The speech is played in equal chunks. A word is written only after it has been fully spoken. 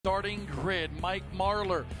Starting grid, Mike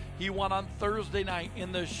Marlar. He won on Thursday night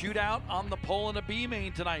in the shootout on the pole in a B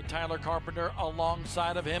main tonight. Tyler Carpenter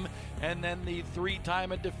alongside of him. And then the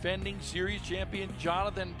three-time and defending series champion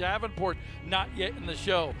Jonathan Davenport, not yet in the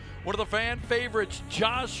show. One of the fan favorites,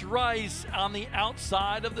 Josh Rice, on the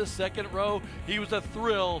outside of the second row. He was a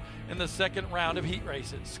thrill in the second round of heat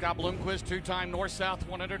races. Scott Bloomquist, two-time North-South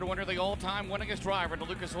 100 winner, the all-time winningest driver in the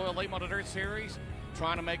Lucas Oil Late Model Dirt Series.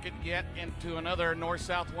 Trying to make it yet into another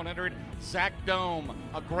North-South 100. Zach Dome,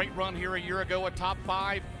 a great run here a year ago, a top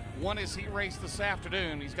 5. Won his heat race this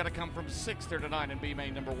afternoon. He's got to come from 6th there tonight in B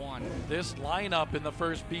main number 1. This lineup in the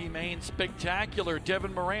first B main, spectacular.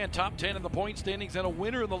 Devin Moran, top 10 in the point standings and a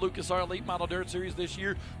winner in the Lucas Oil Late Model Dirt Series this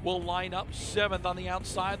year, will line up 7th on the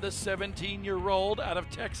outside. The 17-year-old out of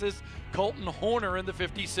Texas, Colton Horner in the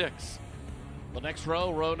 56. The next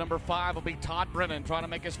row number 5, will be Todd Brennan, trying to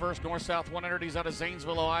make his first North-South 100. He's out of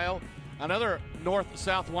Zanesville, Ohio. Another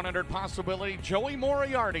North-South 100 possibility, Joey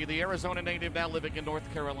Moriarty, the Arizona native now living in North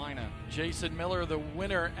Carolina. Jason Miller, the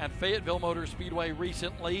winner at Fayetteville Motor Speedway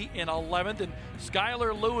recently in 11th. And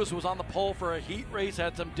Skylar Lewis was on the pole for a heat race,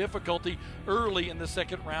 had some difficulty early in the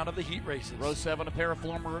second round of the heat races. Row 7, a pair of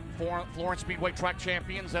Florence Speedway track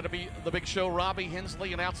champions. That'll be the big show, Robbie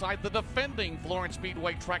Hensley, and outside the defending Florence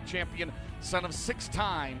Speedway track champion, son of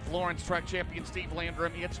 6-time Florence track champion Steve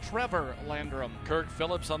Landrum, it's Trevor Landrum. Kirk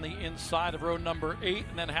Phillips on the inside of row number 8.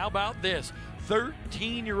 And then how about this?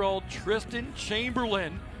 13-year-old Tristan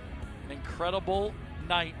Chamberlain. An incredible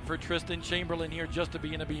night for Tristan Chamberlain here just to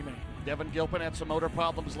be in a B main. Devin Gilpin had some motor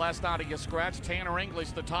problems last night. He gets scratched. Tanner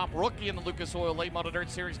English, the top rookie in the Lucas Oil Late Model Dirt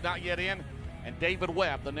Series, not yet in. And David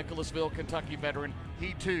Webb, the Nicholasville, Kentucky veteran,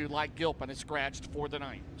 he too, like Gilpin, is scratched for the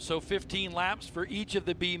night. So 15 laps for each of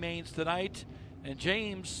the B mains tonight. And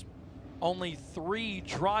James, only 3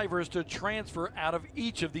 drivers to transfer out of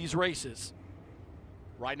each of these races.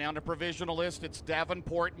 Right now on the provisional list, it's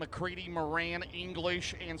Davenport, McCready, Moran,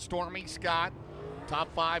 English, and Stormy Scott.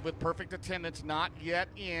 Top 5 with perfect attendance, not yet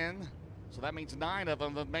in. So that means 9 of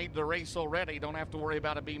them have made the race already. Don't have to worry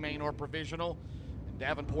about a B main or provisional. And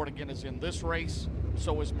Davenport again is in this race.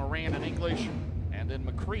 So is Moran and English. And then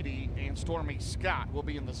McCready and Stormy Scott will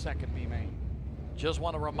be in the second B main. Just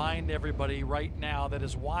want to remind everybody right now that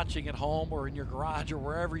is watching at home or in your garage or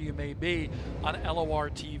wherever you may be on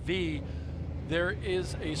LOR TV, there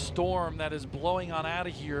is a storm that is blowing on out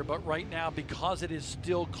of here, but right now, because it is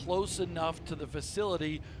still close enough to the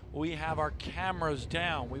facility, we have our cameras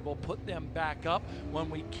down. We will put them back up when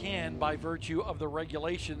we can by virtue of the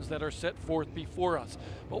regulations that are set forth before us.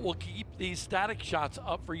 But we'll keep these static shots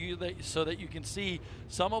up for you so that you can see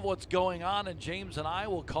some of what's going on, and James and I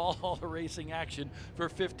will call all the racing action for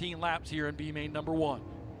 15 laps here in B main number 1.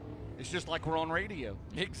 It's just like we're on radio.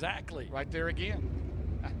 Exactly. Right there again.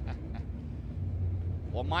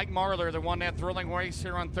 Well, Mike Marlar, that won that thrilling race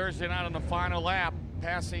here on Thursday night on the final lap,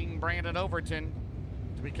 passing Brandon Overton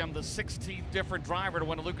to become the 16th different driver to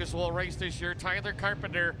win a Lucas Oil race this year. Tyler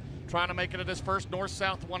Carpenter trying to make it at his first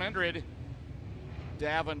North-South 100.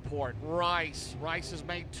 Davenport, Rice has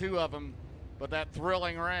made 2 of them, but that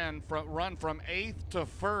thrilling run from 8th to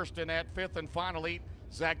 1st in that 5th and final heat.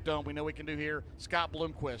 Zach Dome, we know we can do here. Scott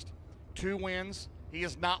Bloomquist, 2 wins. He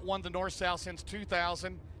has not won the North-South since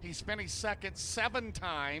 2000. He's finished second 7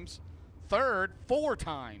 times, third 4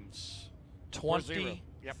 times.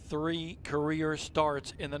 23 career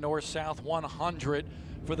starts in the North-South 100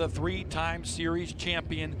 for the 3-time series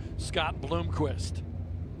champion, Scott Bloomquist.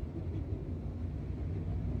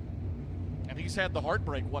 And he's had the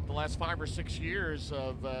heartbreak, the last 5 or 6 years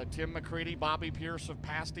of Tim McCready, Bobby Pierce have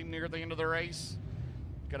passed him near the end of the race.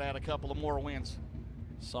 Could add a couple of more wins.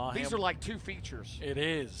 These are like 2 features. It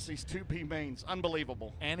is. These 2 B mains,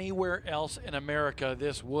 unbelievable. Anywhere else in America,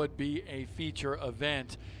 this would be a feature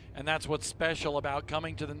event, and that's what's special about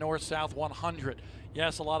coming to the North-South 100.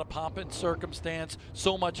 Yes, a lot of pomp and circumstance,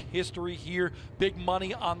 so much history here, big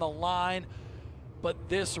money on the line, but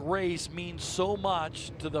this race means so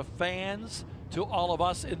much to the fans, to all of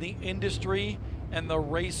us in the industry, and the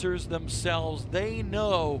racers themselves. They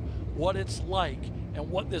know what it's like and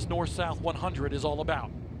what this North-South 100 is all about.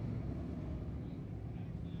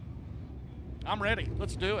 I'm ready.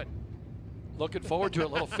 Let's do it. Looking forward to a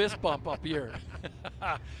little fist bump up here.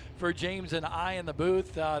 For James and I in the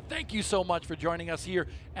booth, thank you so much for joining us here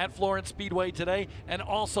at Florence Speedway today and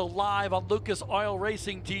also live on Lucas Oil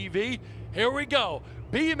Racing TV. Here we go.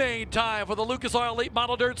 B-main time for the Lucas Oil Late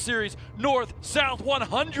Model Dirt Series North-South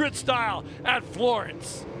 100 style at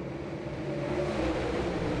Florence.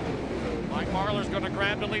 Mike Marlar's going to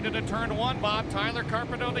grab the lead into turn 1, Bob. Tyler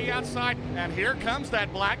Carpenter on the outside. And here comes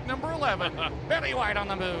that black number 11. Betty White on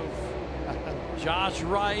the move. Josh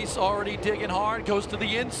Rice already digging hard, goes to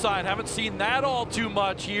the inside. Haven't seen that all too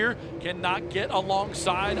much here. Cannot get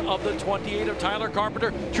alongside of the 28 of Tyler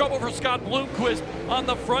Carpenter. Trouble for Scott Bloomquist on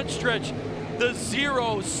the front stretch. The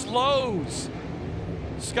 0 slows.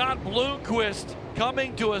 Scott Bloomquist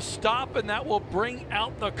coming to a stop, and that will bring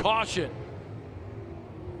out the caution.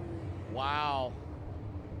 Wow.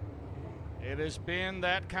 It has been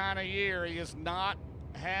that kind of year. He has not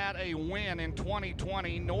had a win in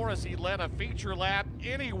 2020, nor has he led a feature lap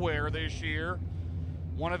anywhere this year.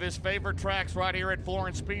 One of his favorite tracks right here at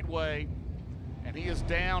Florence Speedway, and he is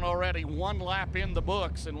down already 1 lap in the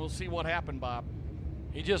books, and we'll see what happened, Bob.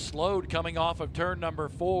 He just slowed coming off of turn number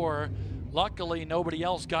 4. Luckily, nobody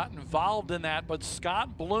else got involved in that, but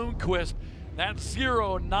Scott Bloomquist, that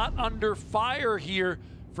 0 not under fire here.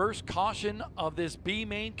 First caution of this B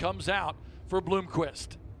main comes out for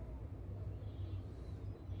Bloomquist.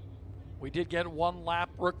 We did get 1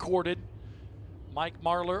 lap recorded. Mike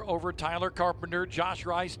Marlar over Tyler Carpenter, Josh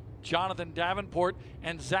Rice, Jonathan Davenport,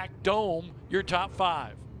 and Zach Dome, your top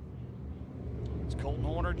 5. It's Colton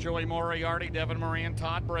Horner, Joey Moriarty, Devin Moran,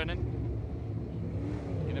 Todd Brennan.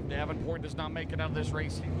 And if Davenport does not make it out of this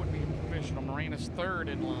race, he would be a professional. Moran is 3rd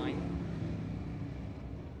in line.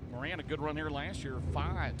 Moran, a good run here last year,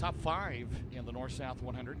 top 5 in the North-South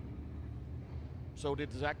 100. So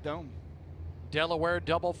did Zach Dome. Delaware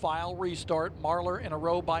double file restart. Marlar in a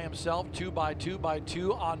row by himself, 2 by 2 by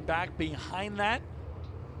 2 on back behind that.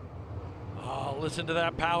 Oh, listen to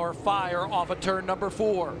that power fire off of turn number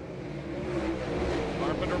 4.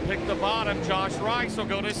 Carpenter picked the bottom. Josh Rice will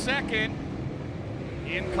go to 2nd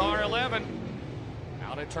in car 11.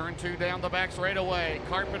 Out of turn 2 down the back straightaway.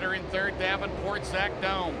 Carpenter in 3rd, Davenport, Zach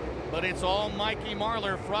Dome. But it's all Mikey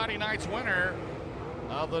Marlar, Friday night's winner.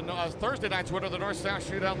 Thursday night's winner of the North-South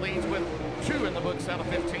Shootout leads with 2 in the books out of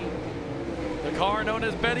 15. The car known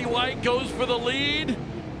as Betty White goes for the lead.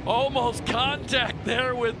 Almost contact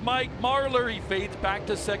there with Mike Marlar. He fades back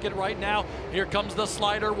to 2nd right now. Here comes the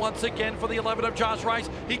slider once again for the 11 of Josh Rice.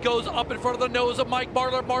 He goes up in front of the nose of Mike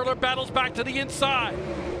Marlar. Marlar battles back to the inside.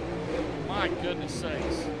 My goodness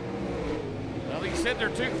sakes. Well, he said there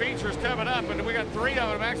are 2 features coming up, and we got 3 of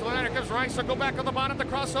them. Actually, here comes Rice. So go back on the bottom. The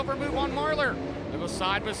crossover move on Marlar. They go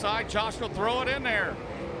side by side. Josh will throw it in there.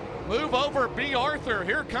 Move over, B. Arthur.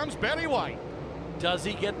 Here comes Betty White. Does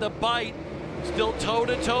he get the bite? Still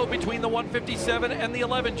toe-to-toe between the 157 and the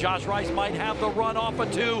 11. Josh Rice might have the run off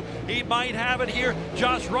of 2. He might have it here.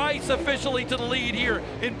 Josh Rice officially to the lead here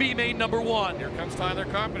in B main number 1. Here comes Tyler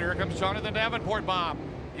Carpenter. Here comes Jonathan Davenport, Bob.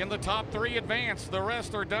 In the top 3 advance. The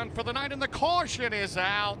rest are done for the night, and the caution is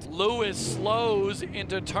out. Lewis slows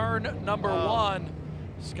into turn number 1.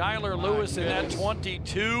 Skylar Lewis in that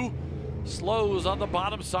 22 slows on the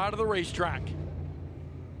bottom side of the racetrack.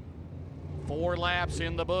 4 laps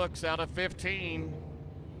in the books out of 15.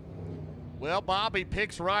 Well, Bobby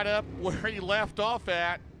picks right up where he left off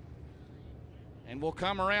at. And we'll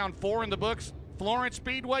come around 4 in the books. Florence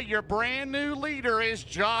Speedway, your brand new leader is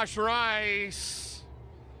Josh Rice.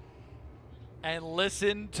 And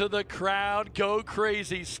listen to the crowd go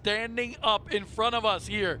crazy, standing up in front of us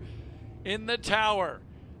here in the tower.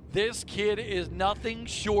 This kid is nothing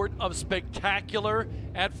short of spectacular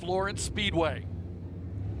at Florence Speedway.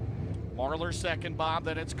 Marlar 2nd, Bob.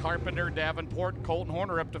 Then it's Carpenter, Davenport, Colton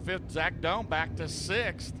Horner up to 5th. Zach Dome back to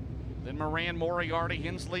 6th. Then Moran, Moriarty,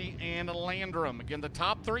 Hensley, and Landrum. Again, the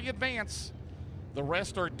top 3 advance. The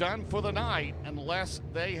rest are done for the night unless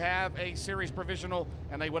they have a series provisional,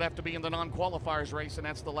 and they would have to be in the non-qualifiers race, and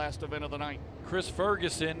that's the last event of the night. Chris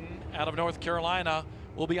Ferguson out of North Carolina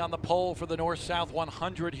will be on the pole for the North-South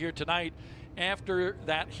 100 here tonight. After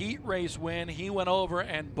that heat race win, he went over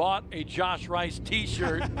and bought a Josh Rice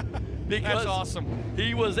t-shirt because that's awesome.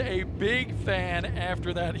 He was a big fan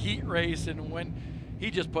after that heat race, and when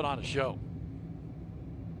he just put on a show.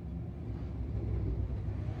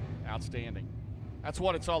 Outstanding. That's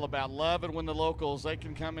what it's all about. Love it when the locals, they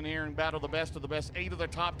can come in here and battle the best of the best. 8 of the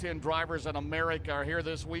top 10 drivers in America are here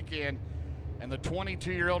this weekend. And the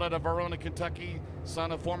 22-year-old out of Verona, Kentucky,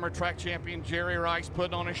 son of former track champion Jerry Rice,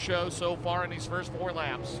 putting on a show so far in these first 4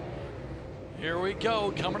 laps. Here we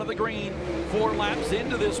go, coming to the green. 4 laps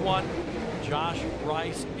into this one. Josh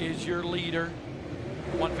Rice is your leader.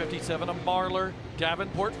 157 of Marlar.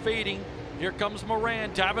 Davenport fading. Here comes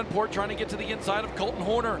Moran. Davenport trying to get to the inside of Colton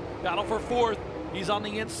Horner. Battle for 4th. He's on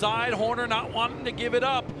the inside. Horner not wanting to give it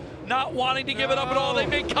up. Not wanting to give it up at all. They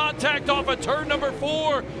make contact off of turn number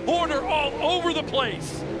 4. Horner all over the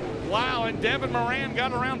place. Wow, and Devin Moran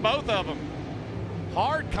got around both of them.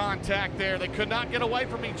 Hard contact there. They could not get away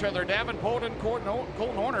from each other. Davenport and Colton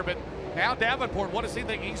Horner, but now Davenport, what does he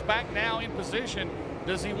think? He's back now in position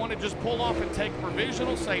Does he want to just pull off and take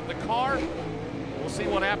provisional, save the car? We'll see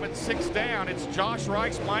what happens. 6 down. It's Josh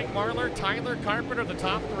Rice, Mike Marlar, Tyler Carpenter, the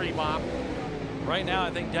top 3, Bob. Right now,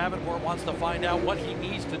 I think Davenport wants to find out what he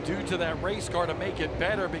needs to do to that race car to make it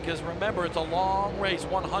better, because remember, it's a long race,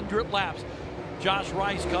 100 laps. Josh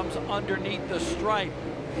Rice comes underneath the stripe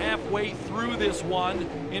halfway through this one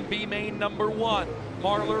in B main number 1.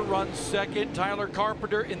 Marlar runs second. Tyler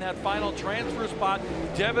Carpenter in that final transfer spot.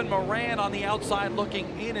 Devin Moran on the outside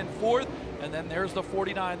looking in and fourth. And then there's the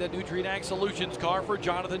 49, the Nutrien Ag Solutions car for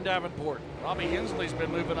Jonathan Davenport. Robbie Hensley's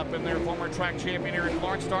been moving up in there. Former track champion here in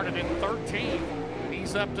Florence, started in 13.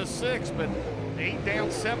 He's up to 6, but 8 down,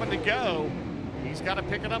 7 to go. He's got to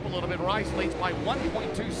pick it up a little bit. Rice leads by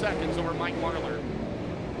 1.2 seconds over Mike Marlar.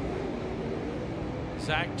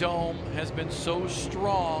 Zach Dome has been so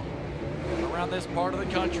strong around this part of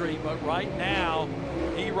the country, but right now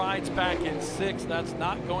he rides back in 6th. That's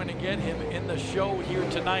not going to get him in the show here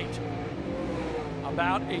tonight.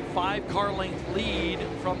 About a 5-car length lead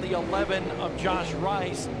from the 11 of Josh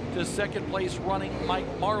Rice to second place running Mike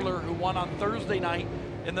Marlar, who won on Thursday night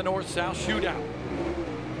in the North-South Shootout.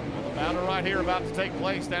 Well, the battle right here about to take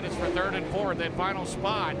place. That is for 3rd and 4th, that final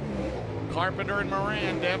spot. Carpenter and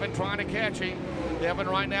Moran, Devin trying to catch him. Devin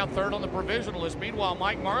right now 3rd on the provisional list. Meanwhile,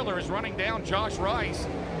 Mike Marlar is running down Josh Rice.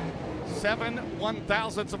 7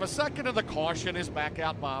 1/1000ths of a second, and the caution is back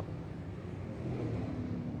out, Bob.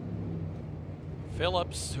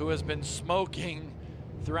 Phillips, who has been smoking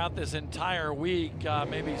throughout this entire week,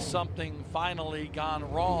 maybe something finally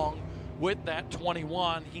gone wrong with that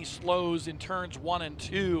 21. He slows in turns 1 and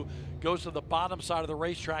 2, goes to the bottom side of the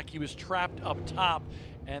racetrack. He was trapped up top,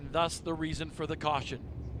 and thus the reason for the caution.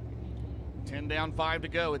 10 down, 5 to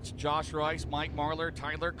go. It's Josh Rice, Mike Marlar,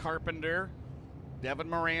 Tyler Carpenter, Devin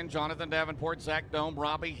Moran, Jonathan Davenport, Zach Dome,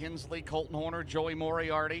 Robbie Hensley, Colton Horner, Joey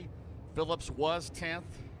Moriarty. Phillips was 10th.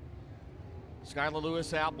 Skylar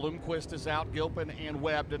Lewis out, Bloomquist is out, Gilpin and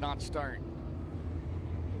Webb did not start.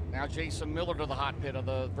 Now Jason Miller to the hot pit of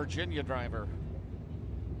the Virginia driver.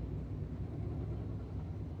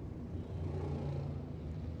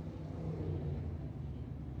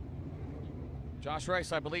 Josh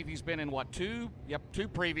Rice, I believe he's been in what, 2? Yep, 2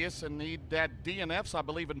 previous, and he had DNFs, I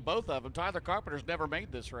believe, in both of them. Tyler Carpenter's never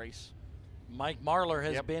made this race. Mike Marlar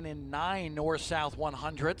has been in 9 North-South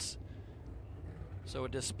 100s. So a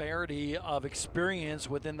disparity of experience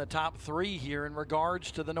within the top 3 here in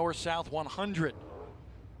regards to the North-South 100.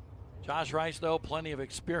 Josh Rice, though, plenty of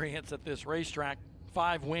experience at this racetrack.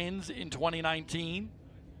 5 wins in 2019.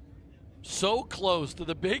 So close to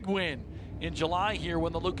the big win in July here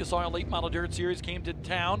when the Lucas Oil Late Model Dirt Series came to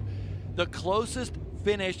town. The closest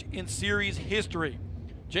finish in series history.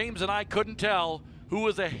 James and I couldn't tell who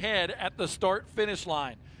was ahead at the start-finish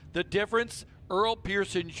line. The difference, Earl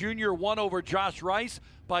Pearson Jr. won over Josh Rice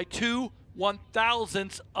by 2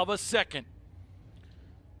 1/1000ths of a second.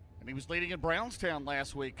 And he was leading in Brownstown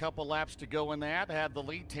last week. Couple laps to go in that. Had the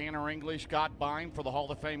lead. Tanner English got by him for the Hall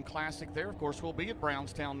of Fame Classic there. Of course, we'll be at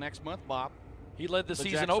Brownstown next month, Bob. He led the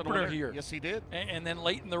season Jackson opener winner. here. Yes, he did. And then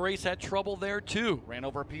late in the race had trouble there, too. Ran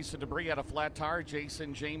over a piece of debris, had a flat tire.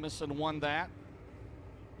 Jason Jamison won that.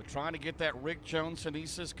 But trying to get that Rick Jones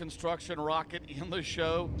Anesis construction rocket in the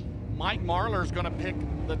show. Mike Marlar's going to pick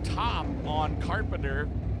the top on Carpenter.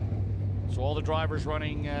 So all the drivers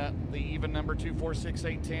running the even number 2, 4, 6,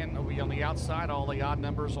 8, 10 will be on the outside. All the odd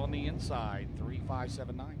numbers on the inside. 3, 5,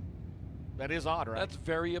 7, 9. That is odd, right? That's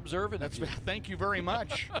very observant. Thank you very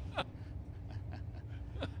much.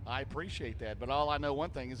 I appreciate that. But all I know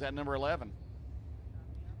one thing is that number 11.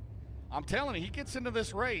 I'm telling you, he gets into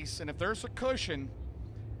this race, and if there's a cushion,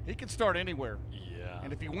 he can start anywhere. Yeah.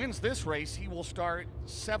 And if he wins this race, he will start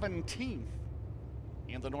 17th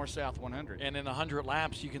in the North-South 100. And in 100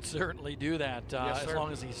 laps, you can certainly do that Yes, as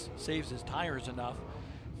long as he saves his tires enough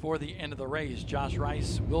for the end of the race. Josh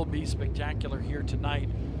Rice will be spectacular here tonight.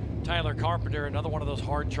 Tyler Carpenter, another one of those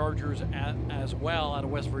hard chargers as well out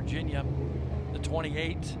of West Virginia. The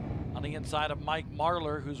 28 on the inside of Mike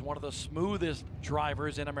Marlar, who's one of the smoothest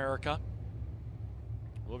drivers in America.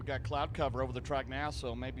 Well, we've got cloud cover over the track now,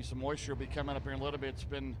 so maybe some moisture will be coming up here in a little bit. It's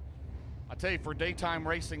been, I tell you, for daytime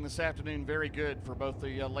racing this afternoon, very good for both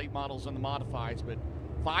the late models and the modifieds. But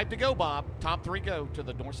 5 to go, Bob. Top 3 go to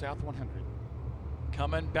the North-South 100.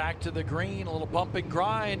 Coming back to the green, a little bump and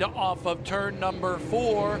grind off of turn number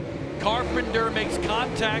 4. Carpenter makes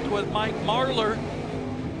contact with Mike Marlar.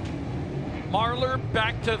 Marlar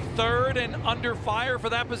back to 3rd and under fire for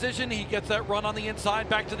that position. He gets that run on the inside,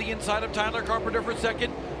 back to the inside of Tyler Carpenter for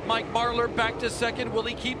 2nd. Mike Marlar back to 2nd. Will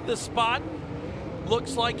he keep the spot?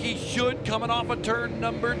 Looks like he should, coming off of turn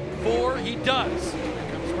number 4. He does.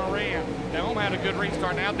 Here comes Moran. Dome had a good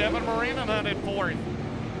restart. Now Devin Moran in hunted fourth.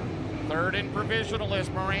 Third in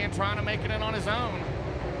provisionalist. Moran trying to make it in on his own.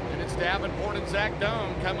 And it's Davenport and Zach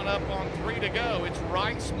Dome coming up on 3 to go. It's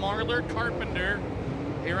Rice, Marlar, Carpenter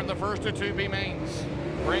here in the first of 2 B mains.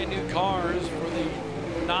 Brand new cars for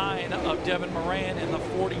the 9 of Devin Moran and the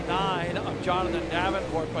 49 of Jonathan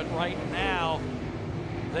Davenport, but right now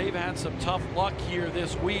they've had some tough luck here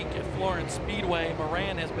this week at Florence Speedway.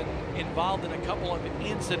 Moran has been involved in a couple of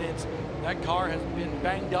incidents. That car has been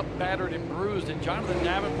banged up, battered, and bruised. And Jonathan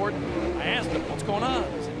Davenport, I asked him, what's going on?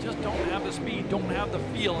 He said, just don't have the speed, don't have the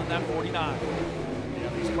feel in that 49. Yeah,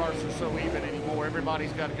 these cars are so even anymore.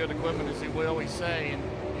 Everybody's got good equipment, as we always say, and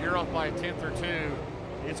you're off by a tenth or two,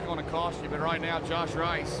 it's going to cost you. But right now, Josh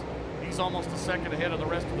Rice, he's almost a second ahead of the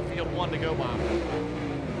rest of the field, 1 to go by.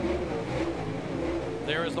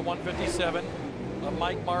 There is the 157 of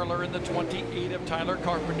Mike Marlar and the 28 of Tyler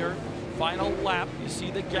Carpenter. Final lap, you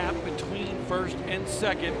see the gap between first and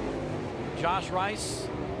second. Josh Rice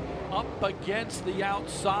up against the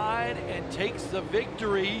outside and takes the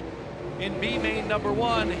victory in B main number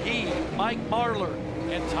 1. He, Mike Marlar,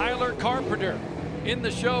 and Tyler Carpenter in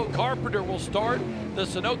the show. Carpenter will start the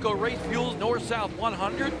Sunoco Race Fuels North-South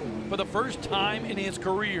 100 for the first time in his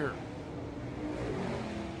career.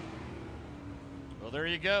 Well, there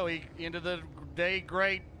you go. He ended the day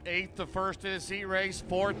great. 8th to 1st in his heat race,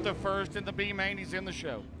 4th to 1st in the B main. He's in the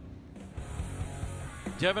show.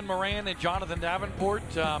 Devin Moran and Jonathan Davenport.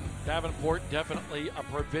 Davenport definitely a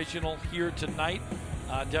provisional here tonight.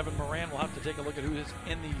 Devin Moran will have to take a look at who is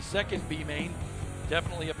in the second B main.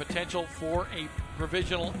 Definitely a potential for a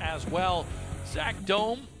provisional as well. Zach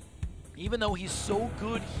Dome, even though he's so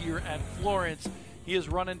good here at Florence, he has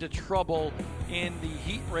run into trouble in the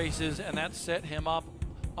heat races, and that set him up,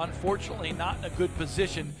 unfortunately, not in a good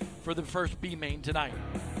position for the first B main tonight.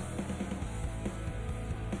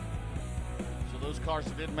 So those cars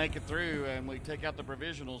that didn't make it through, and we take out the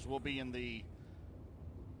provisionals, will be in the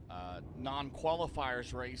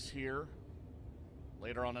non-qualifiers race here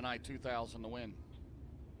later on tonight, 2,000 to win.